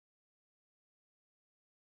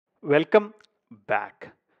Welcome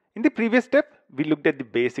back. In the previous step, we looked at the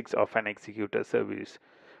basics of an executor service.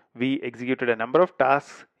 We executed a number of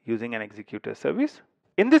tasks using an executor service.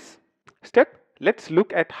 In this step, let's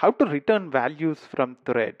look at how to return values from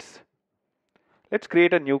threads. Let's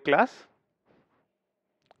create a new class.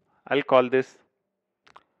 I'll call this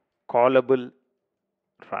Callable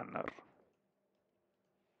Runner.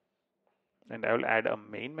 And I will add a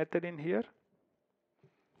main method in here.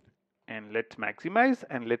 And let's maximize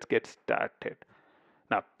and let's get started.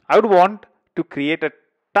 Now, I would want to create a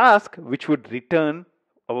task which would return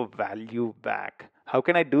our value back. How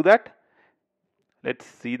can I do that? Let's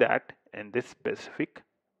see that in this specific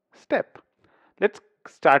step. Let's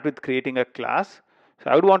start with creating a class.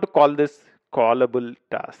 So I would want to call this Callable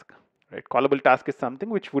Task. Right? Callable Task is something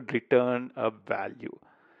which would return a value.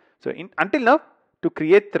 So until now, to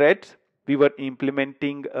create threads, we were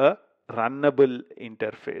implementing a runnable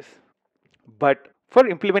interface. But for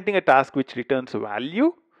implementing a task which returns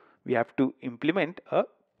value, we have to implement a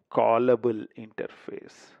callable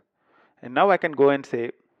interface. And now I can go and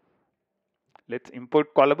say, let's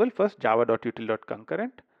import callable first,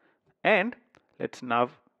 java.util.concurrent, and let's now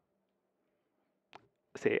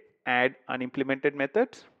say add unimplemented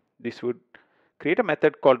methods. This would create a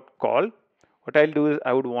method called call. What I'll do is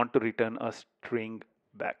I would want to return a string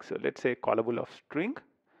back. So let's say callable of string.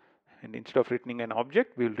 And instead of returning an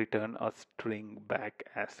object, we will return a string back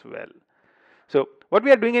as well. So what we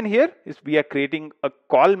are doing in here is we are creating a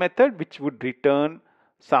call method which would return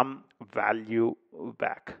some value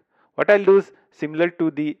back. What I'll do is similar to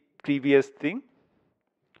the previous thing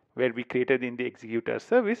where we created in the executor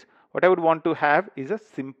service, what I would want to have is a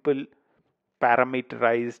simple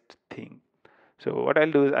parameterized thing. So what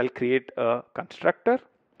I'll do is I'll create a constructor.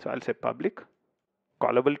 So I'll say public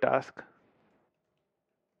callable task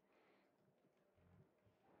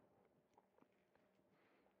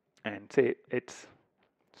and say it's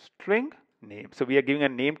string name. So we are giving a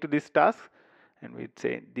name to this task and we'd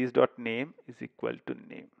say this dot name is equal to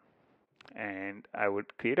name. And I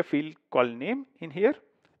would create a field called name in here.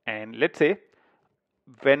 And let's say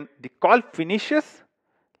when the call finishes,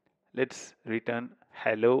 let's return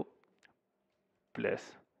hello plus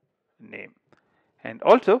name. And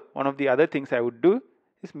also one of the other things I would do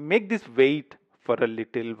is make this wait for a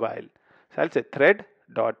little while. So I'll say thread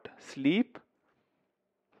dot sleep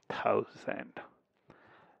 1000.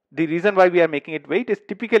 The reason why we are making it wait is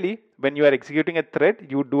typically when you are executing a thread,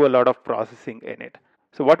 you do a lot of processing in it.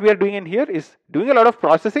 So what we are doing in here is doing a lot of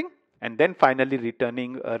processing and then finally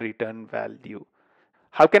returning a return value.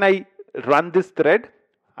 How can I run this thread?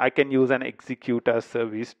 I can use an executor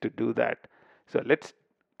service to do that. So let's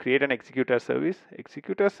create an executor service.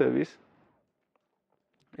 Executor service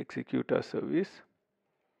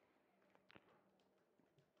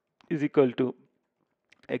is equal to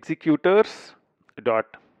executors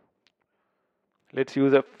dot, let's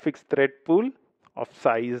use a fixed thread pool of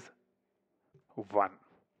size 1.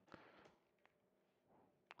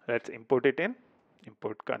 Let's import it in,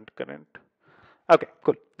 import concurrent. Okay,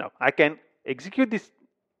 cool. Now I can execute this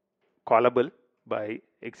callable by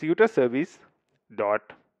executor service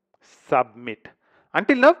dot submit.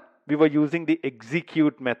 Until now we were using the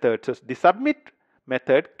execute method. So the submit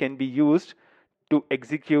method can be used to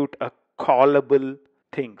execute a callable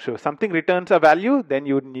thing. So something returns a value, then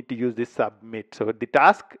you need to use this submit. So the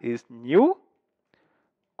task is new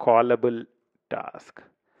callable task.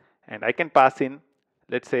 And I can pass in,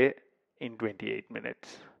 let's say, in 28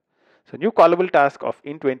 minutes. So new callable task of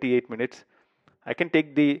in 28 minutes. I can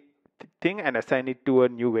take the thing and assign it to a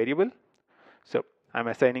new variable. So I'm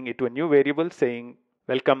assigning it to a new variable saying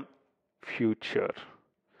welcome future.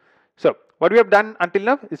 So what we have done until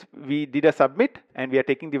now is we did a submit and we are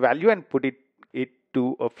taking the value and put it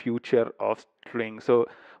to a future of string. So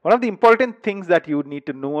one of the important things that you need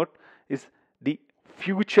to note is the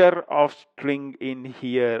future of string in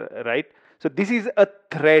here, right? So this is a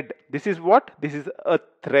thread. This is what? This is a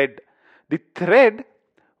thread. The thread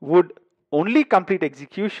would only complete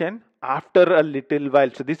execution after a little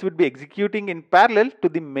while. So this would be executing in parallel to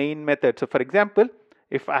the main method. So for example,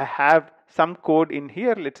 if I have some code in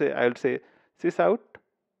here, let's say I'll say sysout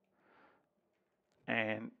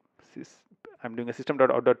and I'm doing a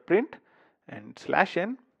system.out.print and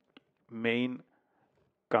 /n main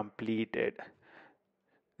completed.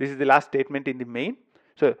 This is the last statement in the main.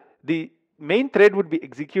 So the main thread would be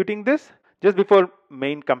executing this. Just before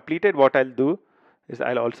main completed, what I'll do is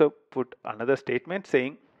I'll also put another statement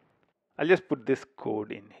saying, I'll just put this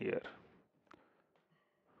code in here.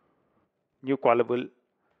 New callable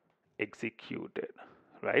executed,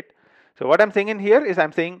 right? So what I'm saying in here is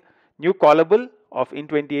I'm saying new callable of in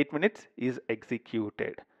 28 minutes is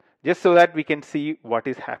executed. just so that we can see what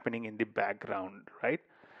is happening in the background, right?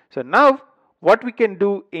 So now what we can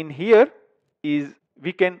do in here is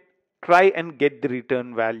we can try and get the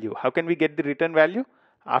return value. How can we get the return value?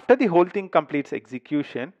 After the whole thing completes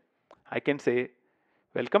execution, I can say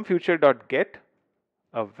welcome future.get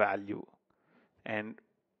a value, and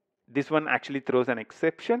this one actually throws an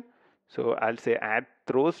exception. So I'll say add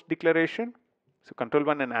throws declaration. So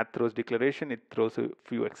control1 and add throws declaration, it throws a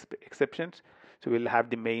few exceptions. So we'll have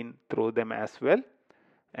the main throw them as well.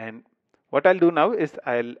 And what I'll do now is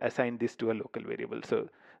I'll assign this to a local variable. So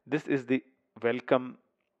this is the welcome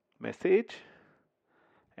message,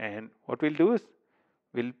 and what we'll do is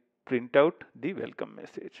we'll print out the welcome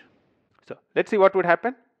message. So let's see what would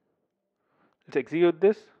happen. Let's execute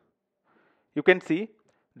this. You can see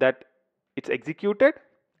that it's executed,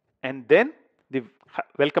 and then the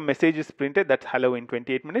welcome message is printed, that's hello in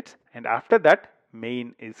 28 minutes, and after that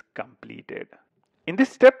main is completed. In this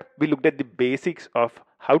step, we looked at the basics of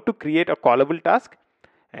how to create a callable task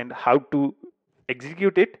and how to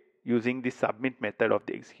execute it using the submit method of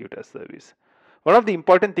the executor service. One of the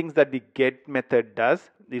important things that the get method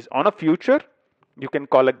does is on a future, you can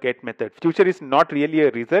call a get method. Future is not really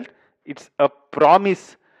a result, it's a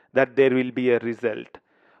promise that there will be a result.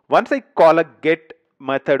 Once I call a get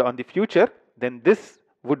method on the future, then this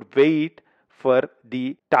would wait for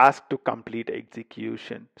the task to complete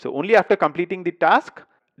execution. So only after completing the task,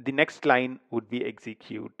 the next line would be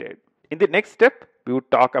executed. In the next step, we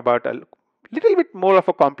would talk about a little bit more of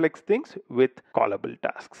a complex things with callable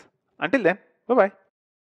tasks. Until then, bye-bye.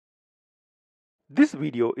 This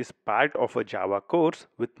video is part of a Java course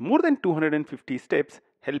with more than 250 steps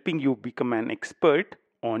helping you become an expert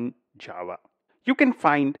on Java. You can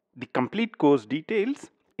find the complete course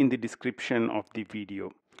details in the description of the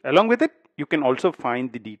video. Along with it, you can also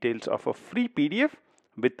find the details of a free PDF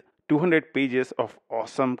with 200 pages of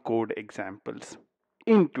awesome code examples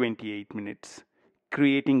in 28 minutes,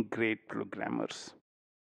 creating great programmers.